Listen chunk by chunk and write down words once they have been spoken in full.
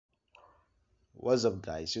What's up,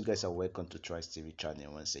 guys? You guys are welcome to 𝗠𝗲𝗶𝗶 TV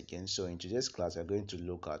channel once again. So in today's class, we're going to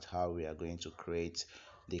look at how we are going to create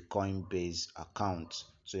the Coinbase account.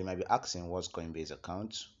 So you might be asking, what's Coinbase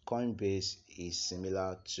account? Coinbase is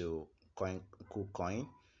similar to KuCoin,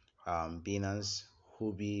 Binance,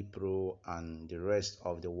 Huobi Pro, and the rest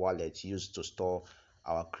of the wallets used to store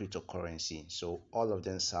our cryptocurrency. So all of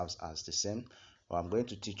them serves as the same. What I'm going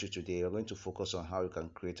to teach you today, we're going to focus on how you can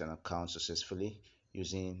create an account successfully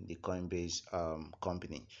using the Coinbase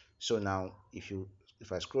company. So now if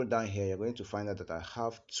I scroll down here, you're going to find out that I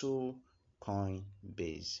have two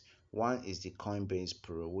Coinbase. One is the Coinbase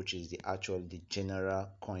Pro, which is the general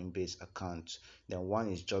Coinbase account. Then one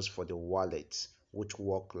is just for the wallet, which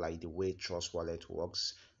work like the way Trust Wallet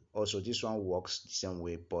works. Also, this one works the same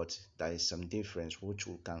way, but there is some difference which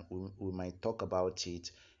we might talk about it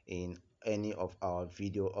in any of our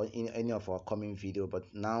video or in any of our coming video.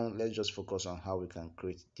 But now let's just focus on how we can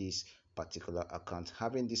create this particular account.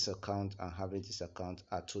 Having this account and having this account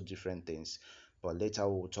are two different things, but later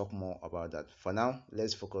we'll talk more about that. For now,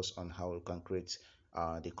 let's focus on how we can create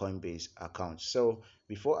the Coinbase account. So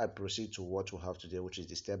before I proceed to what we have today, which is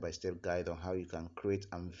the step-by-step guide on how you can create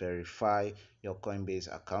and verify your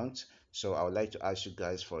Coinbase account, so I would like to ask you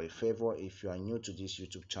guys for a favor. If you are new to this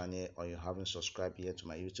YouTube channel or you haven't subscribed yet to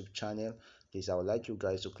my YouTube channel, please, I would like you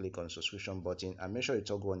guys to click on the subscription button and make sure you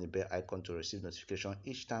toggle on the bell icon to receive notification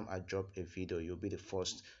each time I drop a video. You'll be the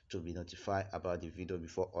first to be notified about the video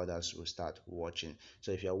before others will start watching.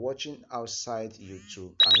 So if you are watching outside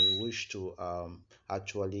YouTube and you wish to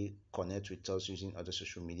actually connect with us using other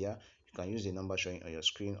social media, you can use the number showing on your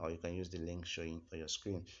screen, or you can use the link showing on your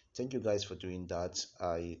screen. Thank you guys for doing that.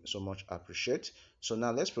 I so much appreciate. So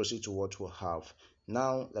now let's proceed to what we have.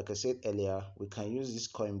 Now, like I said earlier, we can use this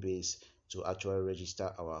Coinbase to actually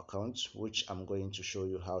register our account, which I'm going to show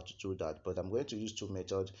you how to do that. But I'm going to use two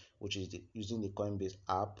methods, which is using the Coinbase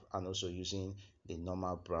app and also using the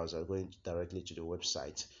normal browser, going directly to the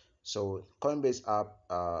website. So Coinbase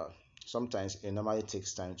app, sometimes it normally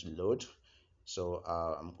takes time to load. So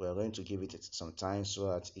we're going to give it some time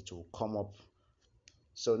so that it will come up.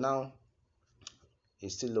 So now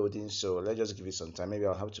it's still loading, so let's just give it some time. Maybe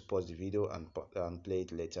I'll have to pause the video and play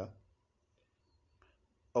it later.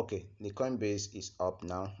 Okay, the Coinbase is up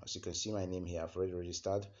now. As you can see my name here, I've already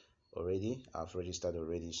registered already.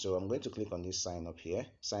 So I'm going to click on this sign out here,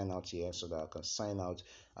 so that I can sign out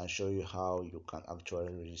and show you how you can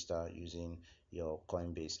actually register using your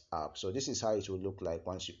Coinbase app. So this is how it will look like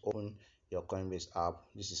once you open your Coinbase app.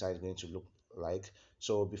 This is how it's going to look like.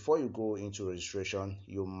 So before you go into registration,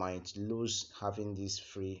 you might lose having this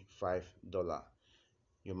free $5.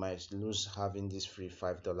 You might lose having this free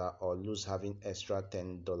 $5 or lose having extra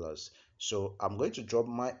 $10. So I'm going to drop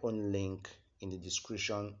my own link in the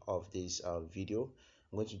description of this video.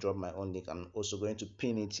 I'm going to drop my own link. I'm also going to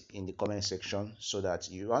pin it in the comment section so that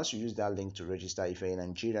once you use that link to register, if you're in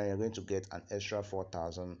Nigeria, you're going to get an extra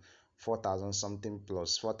 4,000 something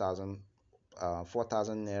plus 4,000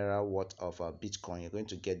 naira worth of Bitcoin. You're going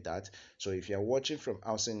to get that. So if you're watching from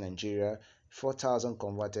outside Nigeria, 4,000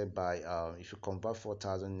 converted by if you convert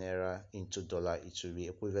 4,000 naira into dollar, it will be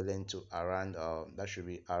equivalent to around that should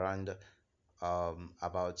be around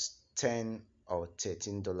about 10 or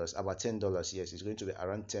 $13, about $10. Yes, it's going to be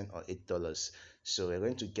around 10 or $8. So we're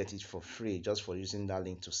going to get it for free just for using that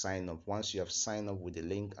link to sign up. Once you have signed up with the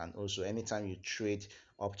link, and also anytime you trade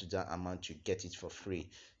up to that amount, you get it for free.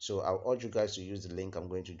 So I'll urge you guys to use the link I'm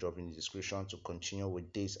going to drop in the description to continue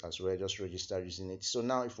with this as well. Just register using it. So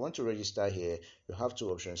now if you want to register here, you have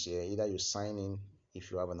two options here. Either you sign in if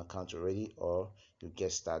you have an account already, or you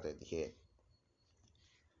get started here.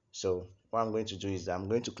 So what I'm going to do is that I'm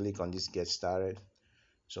going to click on this get started.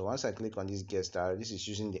 So once I click on this get started, this is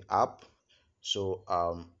using the app. So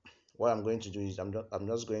what I'm going to do is I'm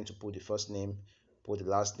just going to put the first name, put the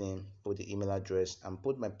last name, put the email address, and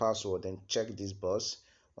put my password, and check this box.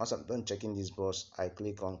 Once I'm done checking this box, I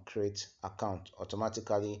click on create account.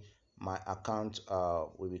 Automatically my account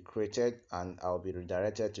will be created and I'll be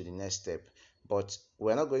redirected to the next step. But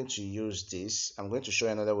we're not going to use this. I'm going to show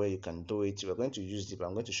you another way you can do it. We're going to use it, but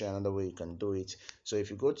I'm going to show you another way you can do it. So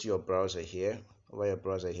if you go to your browser here, over your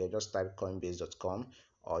browser here, just type coinbase.com,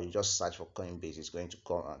 or you just search for Coinbase, it's going to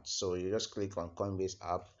come out. So you just click on Coinbase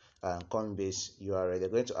app and Coinbase URL. They're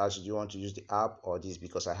going to ask you, do you want to use the app or this?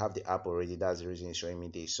 Because I have the app already, that's the reason it's showing me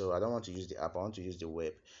this. So I don't want to use the app, I want to use the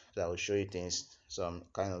web. So I will show you things, some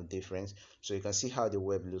kind of difference. So you can see how the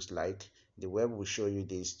web looks like. The web will show you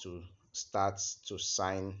this to start to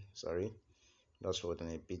sign. Sorry, just hold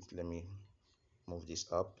on a bit, let me move this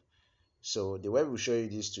up. So the web will show you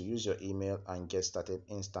this to use your email and get started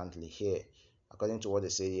instantly here. according to what they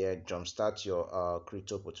say here, jumpstart your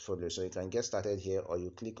crypto portfolio. So you can get started here, or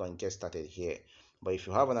you click on get started here. But if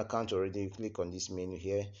you have an account already, you click on this menu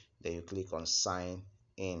here, then you click on sign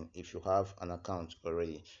in if you have an account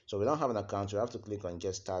already. So we don't have an account, you have to click on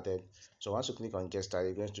get started. So once you click on get started,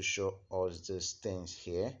 it's going to show us these things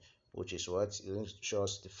here, which is what it's going to show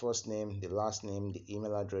us: the first name, the last name, the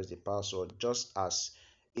email address, the password, just as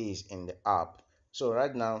is in the app. So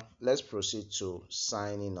right now, let's proceed to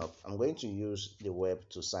signing up. I'm going to use the web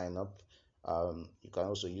to sign up. You can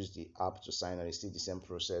also use the app to sign up. It's still the same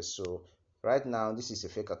process. So right now, this is a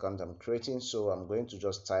fake account I'm creating. So I'm going to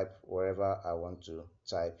just type wherever I want to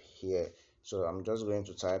type here. So I'm just going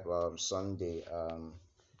to type Sunday,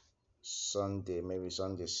 maybe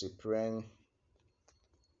𝗠𝗲𝗱𝗶.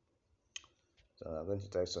 So I'm going to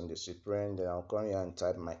type 𝗠𝗲𝗱𝗶. Then I'll come here and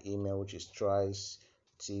type my email, which is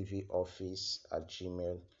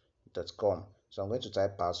𝗠𝗲𝗱𝗏𝗡𝑖𝑐𝑒@gmail.com. So I'm going to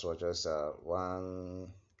type password, just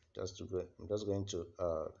one, I'm just going to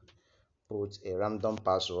put a random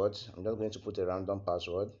password. I'm just going to put a random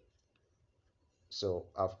password. So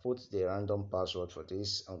I've put the random password for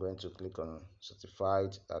this. I'm going to click on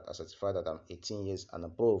certified, that I certify that I'm 18 years and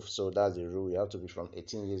above. So that's the rule. You have to be from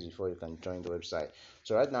 18 years before you can join the website.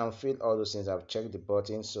 So right now I've filled all those things. I've checked the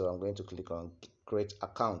button. So I'm going to click on create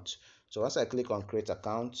account. So once I click on create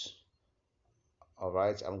account, all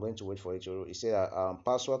right, I'm going to wait for it to. It says that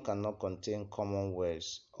password cannot contain common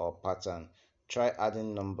words or pattern. Try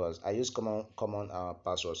adding numbers. I use common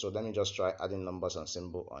password. So let me just try adding numbers and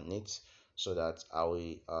symbol on it, so that I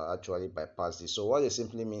will actually bypass this. So what it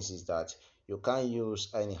simply means is that you can't use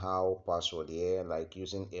anyhow password here, like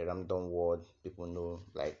using a random word people know,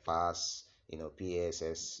 like pass,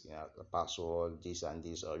 PSS, password, this and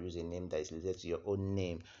this, or use a name that is related to your own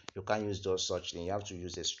name. You can't use those such things. You have to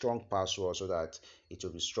use a strong password so that it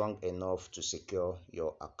will be strong enough to secure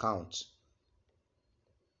your account.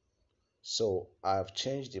 So I've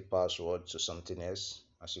changed the password to something else.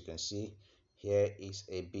 As you can see, here is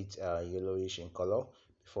a bit yellowish in color.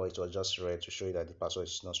 Before it was just red, to show you that the password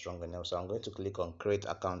is not strong enough. So I'm going to click on create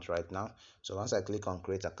account right now. So once I click on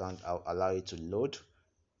create account, I'll allow it to load.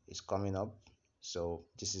 It's coming up. So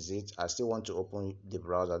this is it. I still want to open the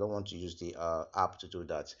browser. I don't want to use the app to do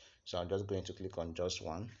that. So I'm just going to click on just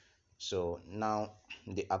one. So now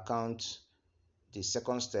the account, the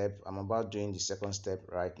second step, I'm about doing the second step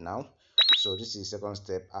right now. So this is the second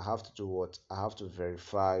step. I have to do what? I have to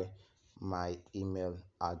verify my email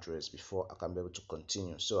address before I can be able to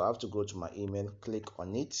continue. So I have to go to my email, click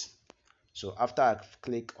on it. So after I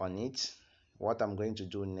click on it, what I'm going to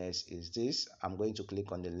do next is this. I'm going to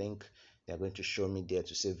click on the link. They're going to show me there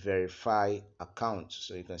to say verify account.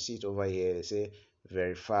 So you can see it over here. They say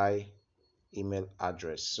verify email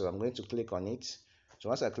address. So I'm going to click on it. So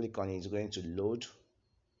once I click on it, it's going to load.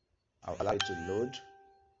 I'll allow it to load.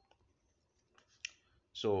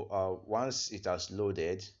 So once it has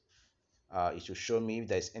loaded, it will show me if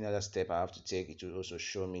there's any other step I have to take. It will also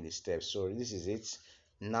show me the steps. So this is it.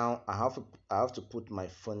 Now I have to put my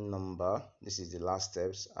phone number. This is the last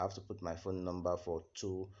steps. I have to put my phone number for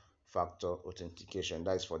two-factor authentication.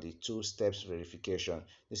 That is for the two steps verification.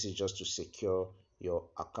 This is just to secure your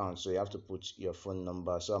account. So you have to put your phone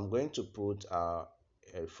number. So I'm going to put a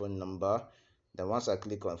phone number. Then once I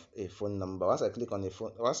click on a phone number, once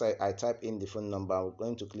I type in the phone number, I'm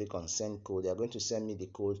going to click on send code. They're going to send me the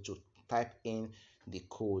code to type in the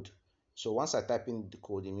code. So once I type in the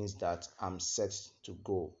code, it means that I'm set to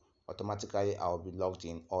go. Automatically I'll be logged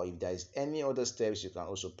in, or if there is any other steps, you can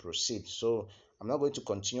also proceed. So I'm not going to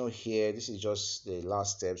continue here. This is just the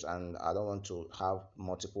last steps, and I don't want to have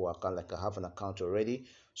multiple accounts. Like I have an account already,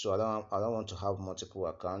 so I don't want to have multiple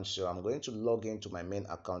accounts. So I'm going to log into my main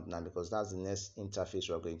account now, because that's the next interface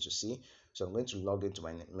we're going to see. So I'm going to log into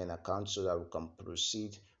my main account so that we can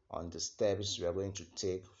proceed on the steps we are going to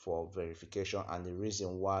take for verification, and the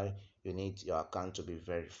reason why you need your account to be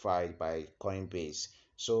verified by Coinbase.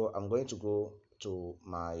 So I'm going to go to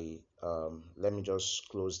my let me just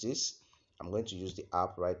close this. I'm going to use the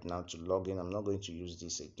app right now to log in. I'm not going to use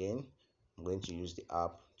this again. I'm going to use the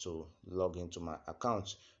app to log into my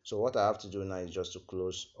account. So what I have to do now is just to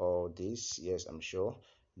close all this. Yes, I'm sure.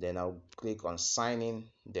 Then I'll click on sign in.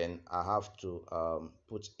 Then I have to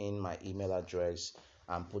put in my email address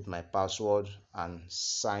and put my password and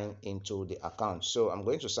sign into the account. So I'm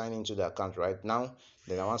going to sign into the account right now.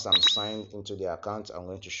 Then once I'm signed into the account, I'm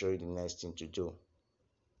going to show you the next thing to do.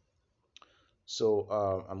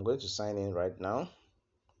 So I'm going to sign in right now.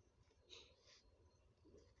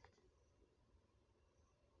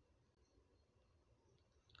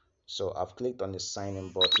 So I've clicked on the sign in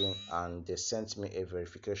button, and they sent me a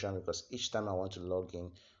verification, because each time I want to log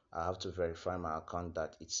in, I have to verify my account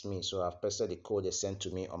that it's me. So I've pasted the code they sent to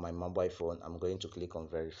me on my mobile phone. I'm going to click on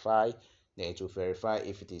verify. Then it will verify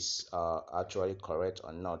if it is actually correct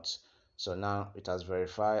or not. So now it has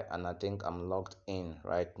verified, and I think I'm logged in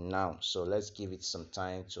right now. So let's give it some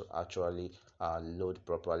time to actually load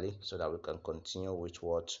properly so that we can continue with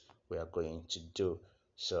what we are going to do.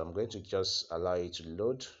 So I'm going to just allow it to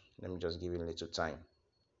load. Let me just give it a little time.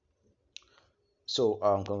 So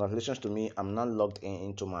congratulations to me, I'm now logged in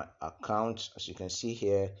into my account. As you can see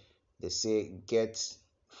here, they say get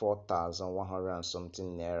 4,100 and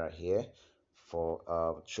something naira here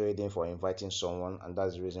for trading, for inviting someone, and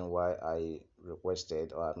that's the reason why I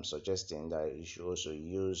requested, or I'm suggesting, that you should also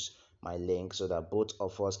use my link so that both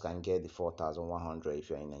of us can get the 4,100 if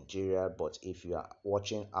you're in Nigeria. But if you are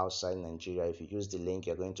watching outside Nigeria, if you use the link,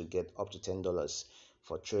 you're going to get up to $10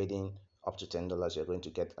 for trading. Up to $10, you're going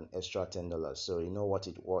to get an extra $10. So you know what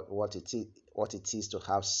it is to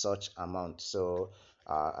have such amount. So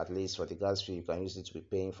at least for the gas fee, you can use it to be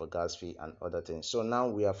paying for gas fee and other things. So now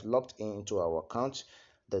we have logged into our account.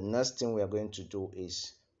 The next thing we are going to do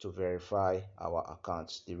is to verify our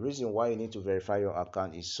account. The reason why you need to verify your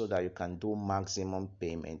account is so that you can do maximum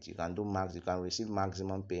payment. You can receive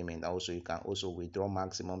maximum payment. Also, you can also withdraw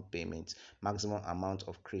maximum payment, maximum amount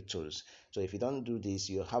of cryptos. So if you don't do this,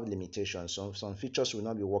 you have limitations. Some features will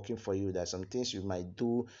not be working for you. There are some things you might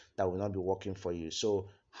do that will not be working for you. So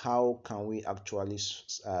how can we actually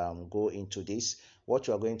go into this? What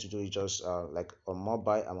you are going to do is just like on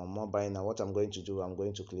mobile. I'm on mobile now. What I'm going to do, I'm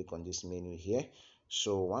going to click on this menu here.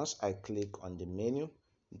 So once I click on the menu,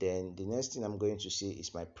 then the next thing I'm going to see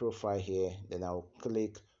is my profile here. Then I'll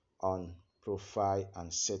click on profile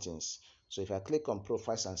and settings. So if I click on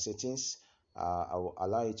profiles and settings, I will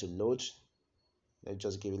allow it to load. Let's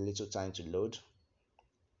just give it a little time to load.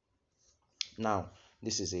 Now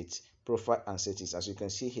this is it, profile and settings. As you can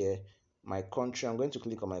see here, my country, I'm going to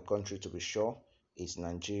click on my country to be sure it's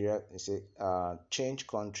Nigeria. It says change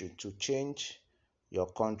country. To change your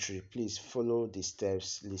country, please follow the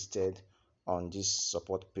steps listed on this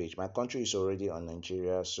support page. My country is already on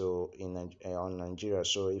Nigeria, so on Nigeria.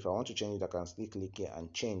 So if I want to change it, I can still click here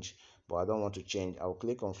and change. But I don't want to change. I'll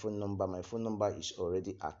click on phone number. My phone number is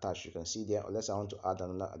already attached. You can see there. Unless I want to add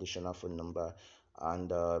another additional phone number,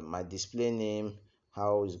 and my display name,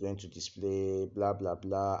 how it's going to display, blah blah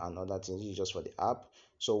blah, and other things. This is just for the app.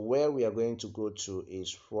 So where we are going to go to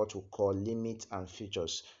is what we call limit and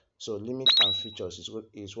features. So limit and features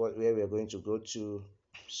is where we are going to go to.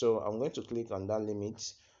 So I'm going to click on that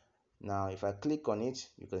limit. Now if I click on it,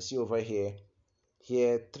 you can see over here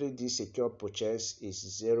 3D secure purchase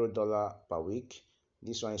is $0 per week.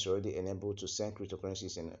 This one is already enabled. To send cryptocurrency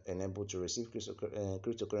is enabled. To receive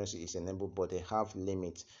cryptocurrency is enabled, but they have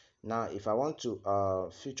limit. Now if I want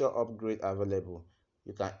to feature upgrade available,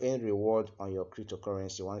 you can earn reward on your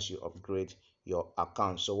cryptocurrency once you upgrade your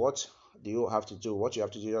account. So what do you have to do? What you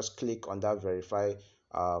have to do, just click on that verify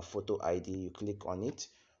photo ID. You click on it.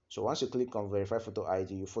 So once you click on verify photo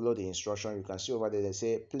ID, you follow the instruction. You can see over there they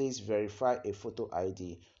say please verify a photo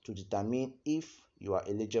ID to determine if you are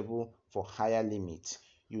eligible for higher limit.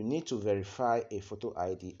 You need to verify a photo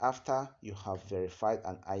ID. After you have verified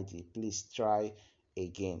an ID, please try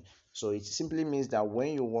again. So it simply means that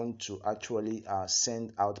when you want to actually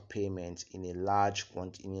send out payment in a large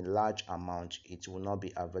amount, it will not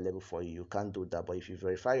be available for you. You can't do that. But if you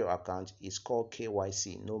verify your account, it's called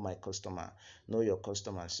KYC, know my customer, know your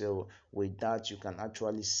customer. So with that, you can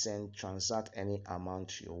actually transact any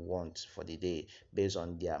amount you want for the day based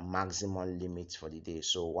on their maximum limit for the day.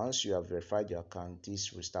 So once you have verified your account,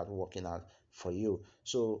 this will start working out for you.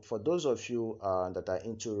 So for those of you that are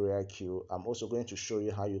into RoyalQ, I'm also going to show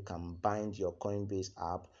you how you can bind your Coinbase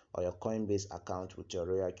app or your Coinbase account with your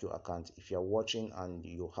RoyalQ account. If you're watching and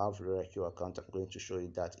you have RoyalQ account, I'm going to show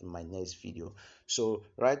you that in my next video. So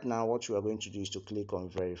right now what you are going to do is to click on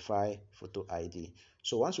verify photo ID.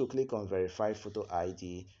 So once you click on verify photo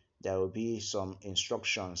ID, there will be some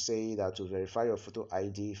instructions say that to verify your photo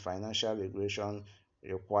ID, financial regulation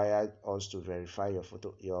required us to verify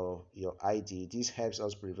your ID. This helps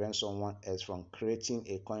us prevent someone else from creating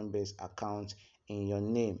a Coinbase account in your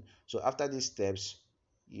name. So after these steps,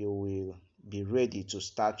 you will be ready to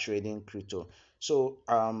start trading crypto. So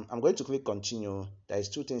I'm going to click continue. There is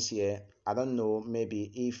two things here. I don't know,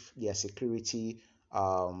 maybe if their security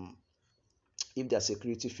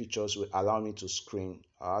features will allow me to screen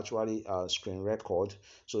record.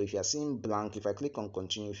 So if you are seeing blank, if I click on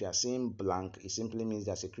continue, if you are seeing blank, it simply means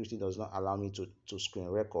that security does not allow me to screen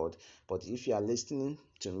record. But if you are listening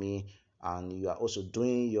to me and you are also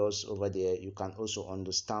doing yours over there, you can also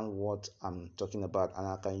understand what I'm talking about, and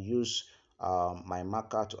I can use my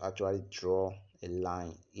marker to actually draw a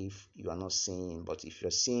line if you are not seeing, but if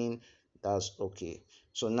you're seeing, that's okay.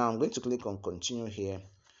 So now I'm going to click on continue here.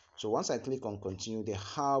 So once I click on continue, they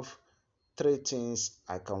have three things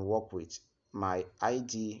I can work with: my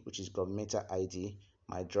ID, which is governmental ID,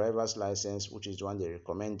 my driver's license, which is the one they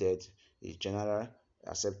recommended, is general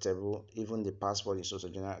acceptable. Even the passport is also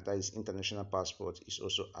general, that is international passport, is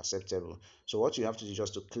also acceptable. So what you have to do is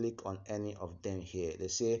just to click on any of them here. They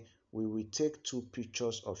say we will take 2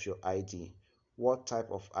 pictures of your ID. What type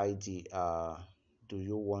of ID do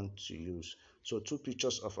you want to use? So 2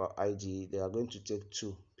 pictures of our ID, they are going to take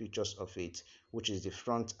 2 pictures of it, which is the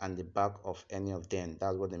front and the back of any of them.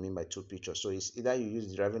 That's what they mean by 2 pictures. So it's either you use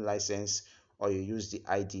the driving license, or you use the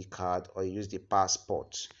ID card, or you use the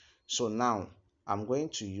passport. So now I'm going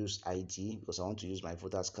to use ID because I want to use my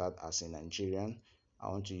voter's card as a Nigerian. I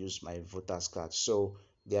want to use my voter's card. So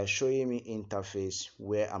they are showing me interface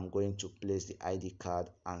where I'm going to place the ID card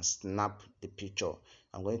and snap the picture.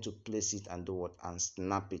 I'm going to place it and do what? And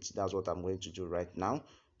snap it. That's what I'm going to do right now.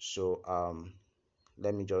 So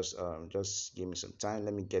let me just give me some time.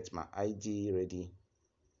 Let me get my ID ready.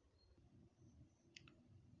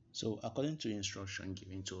 So according to instruction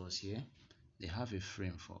given to us here, they have a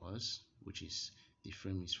frame for us, which is the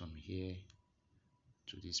frame is from here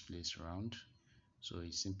to this place around. So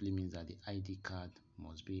it simply means that the ID card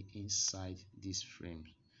must be inside this frame,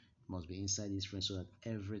 so that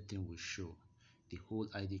everything will show. The whole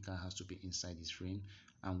ID card has to be inside this frame.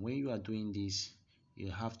 And when you are doing this,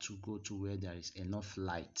 you have to go to where there is enough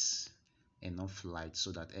light,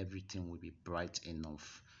 so that everything will be bright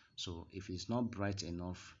enough. So if it's not bright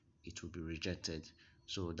enough, it will be rejected.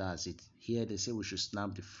 So that's it. Here they say we should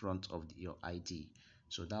snap the front of your ID.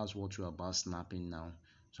 So that's what we're about snapping now.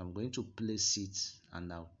 So I'm going to place it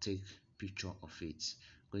and I'll take picture of it.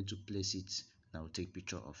 I'm going to place it and I'll take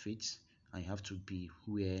picture of it. And you have to be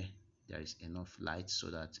where there is enough light,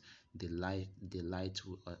 so that the light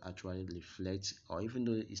will actually reflect, or even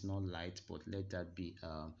though it's not light, but let that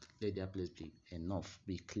place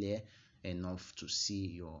be clear enough to see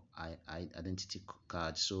your identity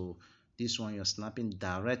card. So this one, you're snapping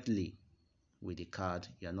directly with the card.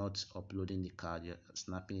 You're not uploading the card, you're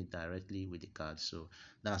snapping it directly with the card. So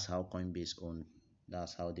that's how Coinbase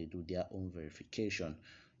that's how they do their own verification.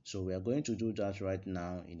 So we are going to do that right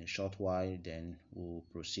now in a short while, then we'll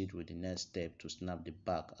proceed with the next step to snap the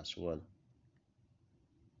back as well.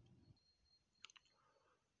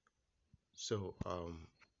 So I'm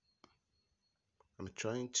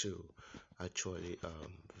trying to actually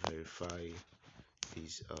verify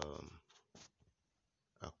this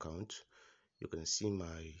account. You can see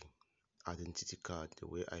my identity card, the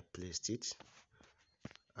way I placed it.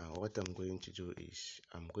 And what I'm going to do is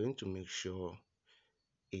I'm going to make sure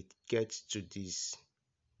it gets to this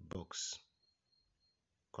box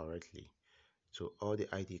correctly. So all the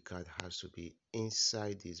ID card has to be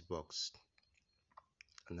inside this box,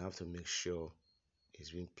 and I have to make sure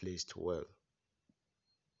it's been placed well.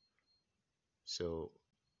 So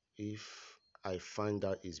if I find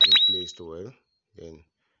out it's been placed well, then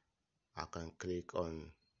I can click on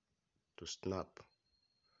to snap.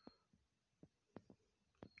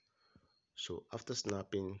 So after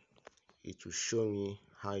snapping, it will show me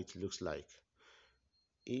how it looks like.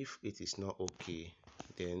 If it is not okay,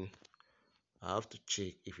 then I have to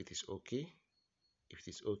check if it is okay. If it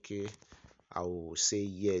is okay, I will say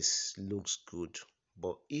yes, looks good.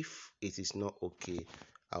 But if it is not okay,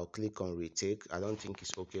 I'll click on retake. I don't think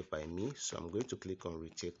it's okay by me, so I'm going to click on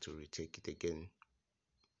retake to retake it again.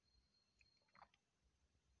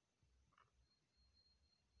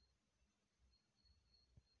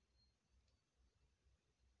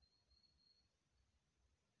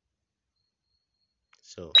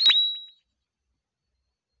 So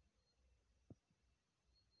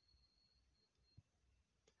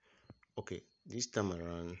okay, this time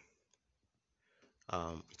around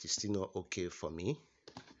it is still not okay for me,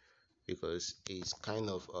 because it's kind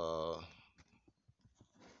of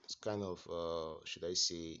should I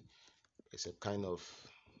say, it's a kind of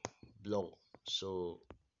blur. So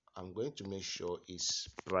I'm going to make sure it's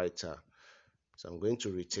brighter. So I'm going to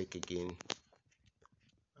retake again,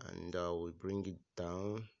 and we bring it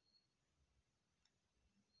down.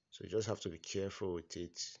 So you just have to be careful with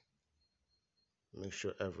it. Make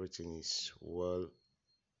sure everything is well.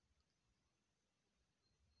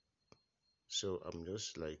 So I'm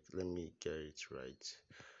just like, let me get it right.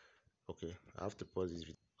 Okay, I have to pause this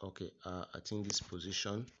video. Okay, I think this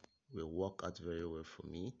position will work out very well for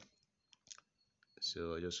me.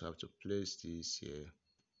 So I just have to place this here.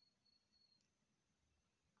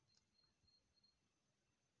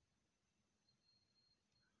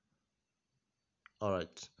 All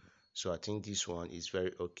right, so I think this one is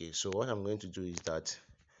very okay. So what I'm going to do is that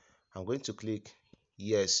I'm going to click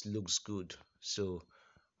yes, looks good. So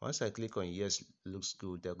once I click on yes, looks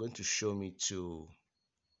good, they're going to show me to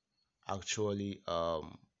actually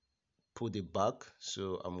put the back.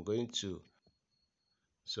 So I'm going to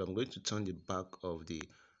turn the back of the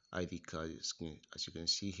ID card screen, as you can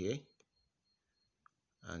see here,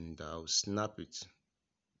 and I'll snap it.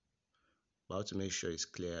 But I have to make sure it's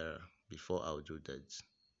clear before I'll do that.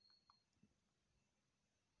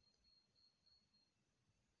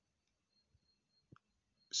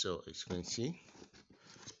 So as you can see,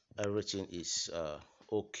 everything is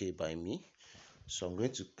okay by me. So I'm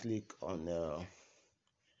going to click on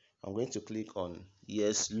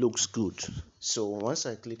yes, looks good. So once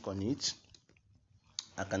I click on it,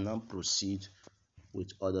 I can now proceed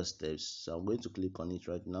with other steps. So I'm going to click on it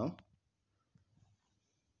right now.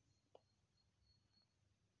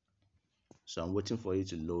 So I'm waiting for it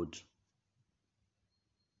to load.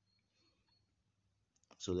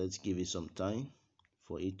 So let's give it some time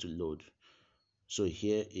for it to load. So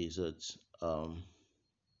here is it.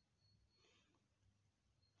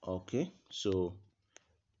 Okay, so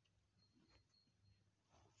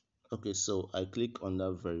I click on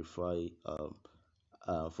that verify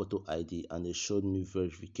photo ID, and they showed me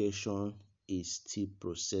verification is still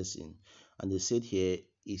processing, and they said here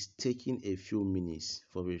it's taking a few minutes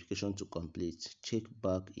for verification to complete. Check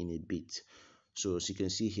back in a bit. So as you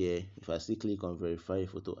can see here, if I still click on verify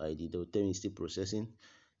photo ID, they'll tell me it's still processing.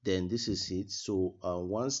 Then this is it. So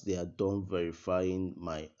once they are done verifying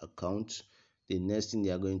my account, the next thing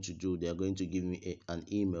they are going to do, they are going to give me an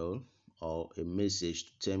email or a message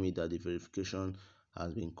to tell me that the verification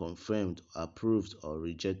has been confirmed, approved, or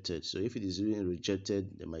rejected. So if it is being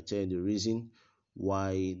rejected, they might tell you the reason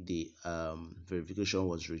why the verification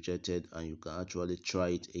was rejected, and you can actually try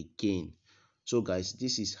it again. So guys,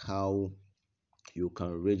 this is how you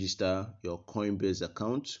can register your Coinbase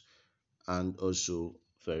account and also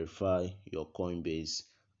verify your Coinbase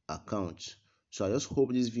account. So I just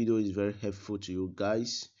hope this video is very helpful to you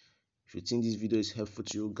guys. If you think this video is helpful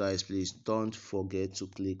to you guys, please don't forget to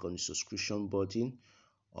click on the subscription button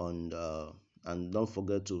and don't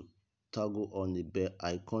forget to toggle on the bell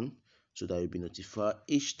icon so that you'll be notified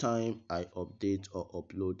each time I update or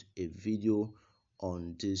upload a video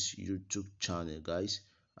on this YouTube channel, guys.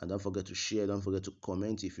 And don't forget to share, don't forget to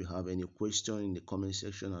comment if you have any question in the comment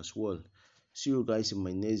section as well. See you guys in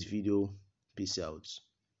my next video. Peace out.